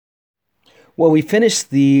Well, we finished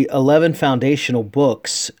the 11 foundational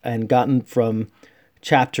books and gotten from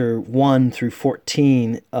chapter 1 through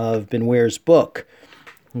 14 of Ben Ware's book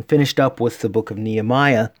and finished up with the book of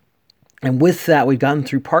Nehemiah. And with that, we've gotten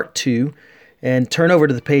through part 2 and turn over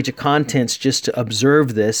to the page of contents just to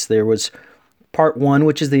observe this. There was part 1,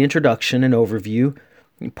 which is the introduction and overview.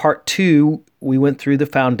 In part 2, we went through the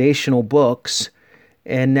foundational books,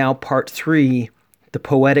 and now part 3, the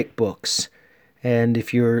poetic books. And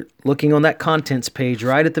if you're looking on that contents page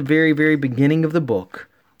right at the very, very beginning of the book,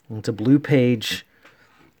 it's a blue page,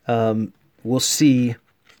 we'll see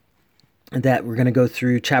that we're going to go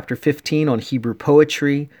through chapter 15 on Hebrew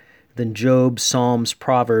poetry, then Job, Psalms,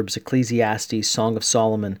 Proverbs, Ecclesiastes, Song of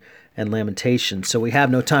Solomon, and Lamentations. So we have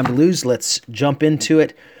no time to lose. Let's jump into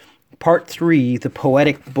it. Part 3, the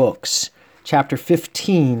poetic books. Chapter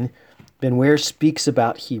 15, Ben Ware speaks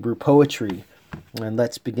about Hebrew poetry. And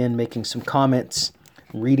let's begin making some comments.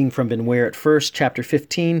 Reading from Ben Ware at first, chapter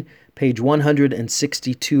 15, page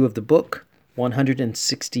 162 of the book.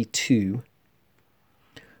 162.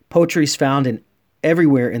 Poetry is found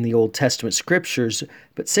everywhere in the Old Testament scriptures,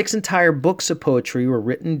 but 6 entire books of poetry were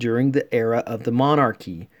written during the era of the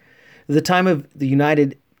monarchy. The time of the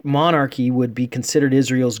United Monarchy would be considered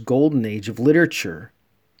Israel's golden age of literature.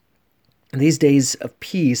 These days of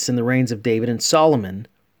peace in the reigns of David and Solomon,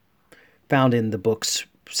 found in the books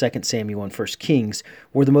 2 Samuel and 1 Kings,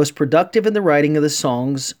 were the most productive in the writing of the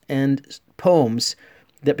songs and poems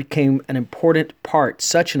that became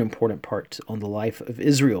such an important part on the life of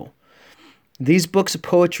Israel. These books of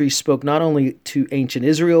poetry spoke not only to ancient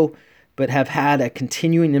Israel, but have had a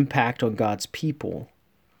continuing impact on God's people.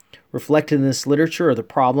 Reflected in this literature are the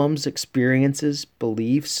problems, experiences,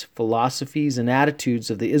 beliefs, philosophies, and attitudes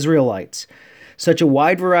of the Israelites. Such a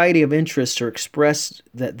wide variety of interests are expressed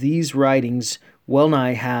that these writings well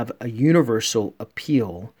nigh have a universal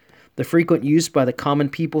appeal. The frequent use by the common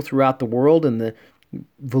people throughout the world and the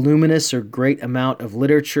voluminous or great amount of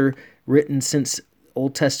literature written since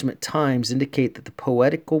Old Testament times indicate that the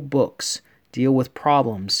poetical books deal with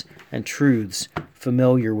problems and truths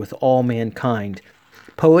familiar with all mankind.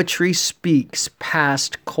 Poetry speaks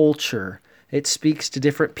past culture. It speaks to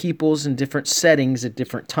different peoples and different settings at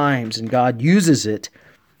different times, and God uses it.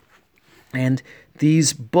 And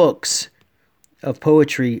these books of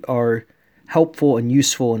poetry are helpful and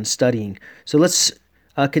useful in studying. So let's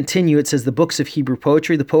continue. It says the books of Hebrew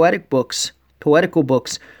poetry, the poetical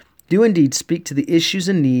books, do indeed speak to the issues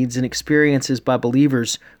and needs and experiences by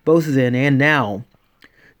believers both then and now.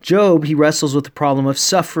 Job, he wrestles with the problem of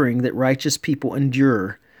suffering that righteous people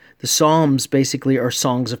endure. The Psalms basically are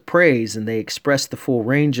songs of praise, and they express the full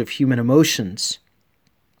range of human emotions.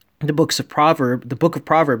 The book of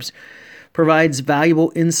Proverbs provides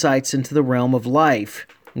valuable insights into the realm of life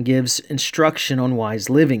and gives instruction on wise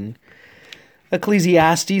living.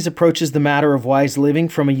 Ecclesiastes approaches the matter of wise living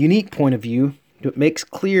from a unique point of view. It makes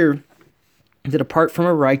clear that apart from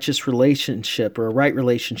a righteous relationship or a right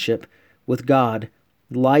relationship with God,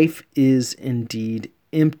 life is indeed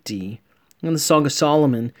empty. And the Song of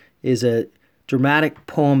Solomon is a dramatic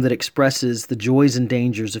poem that expresses the joys and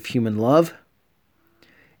dangers of human love.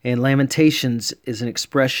 And Lamentations is an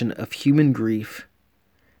expression of human grief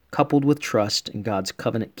coupled with trust in God's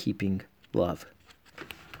covenant-keeping love.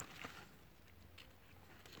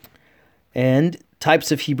 And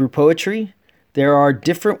types of Hebrew poetry. There are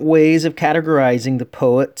different ways of categorizing the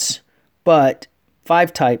poets, but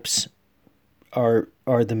 5 types are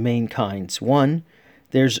the main kinds. 1,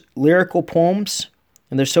 there's lyrical poems,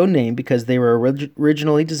 and they're so named because they were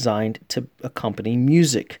originally designed to accompany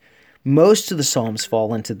music. Most of the Psalms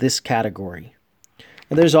fall into this category.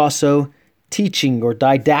 And there's also teaching or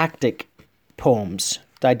didactic poems,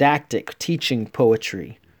 didactic teaching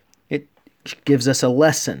poetry. It gives us a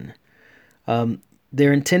lesson.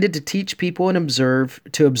 They're intended to teach people and observe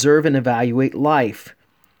and evaluate life.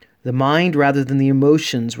 The mind rather than the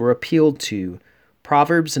emotions were appealed to.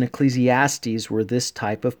 Proverbs and Ecclesiastes were this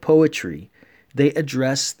type of poetry. They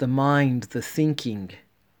address the mind, the thinking.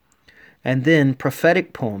 And then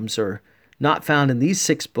prophetic poems are not found in these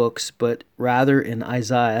 6 books, but rather in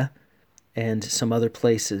Isaiah and some other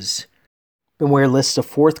places. Ben Ware lists a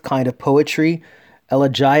 4th kind of poetry,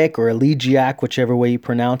 elegiac or elegiac, whichever way you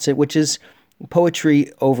pronounce it, which is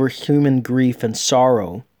poetry over human grief and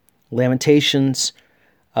sorrow. Lamentations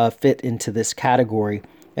fit into this category.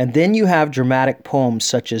 And then you have dramatic poems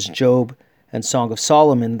such as Job and Song of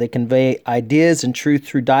Solomon. They convey ideas and truth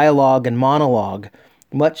through dialogue and monologue,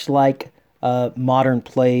 much like a modern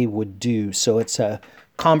play would do. So it's a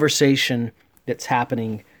conversation that's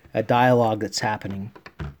happening, a dialogue that's happening.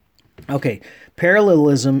 Okay,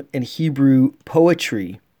 parallelism in Hebrew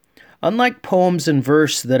poetry. Unlike poems and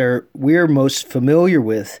verse that we're most familiar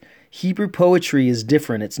with, Hebrew poetry is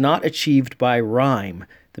different. It's not achieved by rhyme.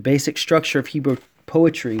 The basic structure of Hebrew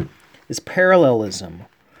poetry is parallelism.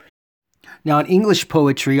 Now, in English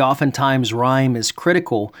poetry, oftentimes rhyme is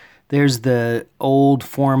critical. There's the old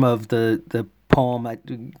form of the poem.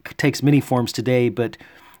 It takes many forms today, but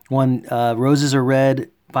one, roses are red,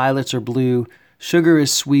 violets are blue, sugar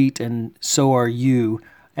is sweet, and so are you,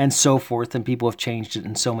 and so forth, and people have changed it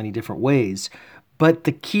in so many different ways. But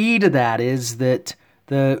the key to that is that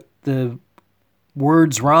the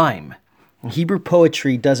words rhyme. Hebrew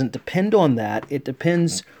poetry doesn't depend on that. It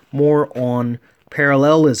depends more on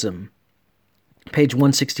parallelism. Page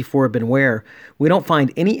 164 of Ben Ware, we don't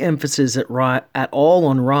find any emphasis at all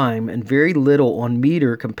on rhyme and very little on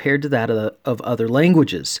meter compared to that of other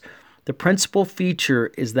languages. The principal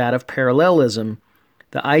feature is that of parallelism,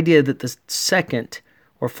 the idea that the second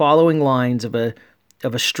or following lines of a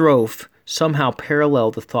strophe somehow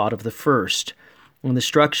parallel the thought of the first. In the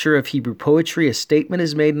structure of Hebrew poetry, a statement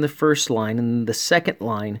is made in the first line, and the second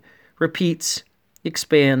line repeats,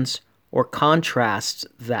 expands, or contrasts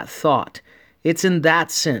that thought. It's in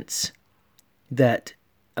that sense that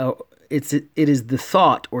it is the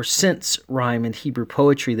thought or sense rhyme in Hebrew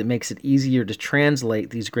poetry that makes it easier to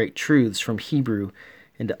translate these great truths from Hebrew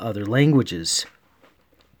into other languages.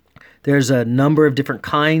 There's a number of different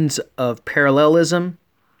kinds of parallelism.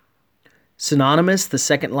 Synonymous, the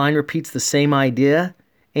second line repeats the same idea.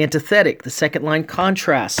 Antithetic, the second line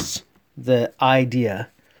contrasts the idea.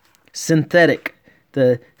 Synthetic,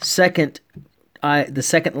 the second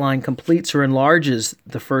line completes or enlarges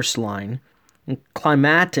the first line. And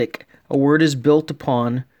climatic, a word is built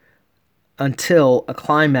upon until a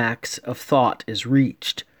climax of thought is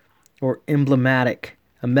reached. Or emblematic,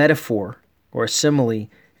 a metaphor or a simile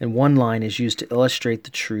in one line is used to illustrate the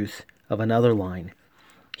truth of another line.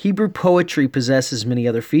 Hebrew poetry possesses many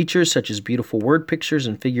other features, such as beautiful word pictures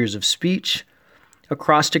and figures of speech,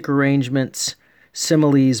 acrostic arrangements,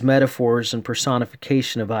 similes, metaphors, and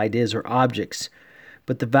personification of ideas or objects.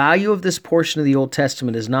 But the value of this portion of the Old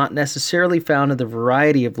Testament is not necessarily found in the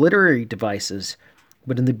variety of literary devices,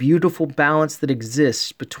 but in the beautiful balance that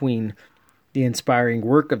exists between the inspiring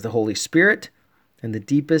work of the Holy Spirit and the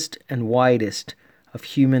deepest and widest of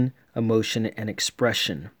human emotion and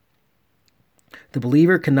expression. The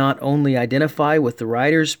believer can not only identify with the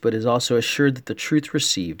writers, but is also assured that the truth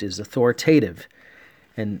received is authoritative,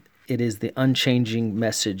 and it is the unchanging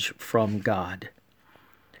message from God.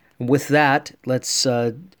 And with that, let's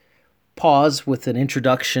pause with an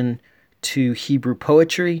introduction to Hebrew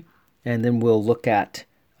poetry, and then we'll look at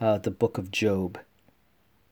the book of Job.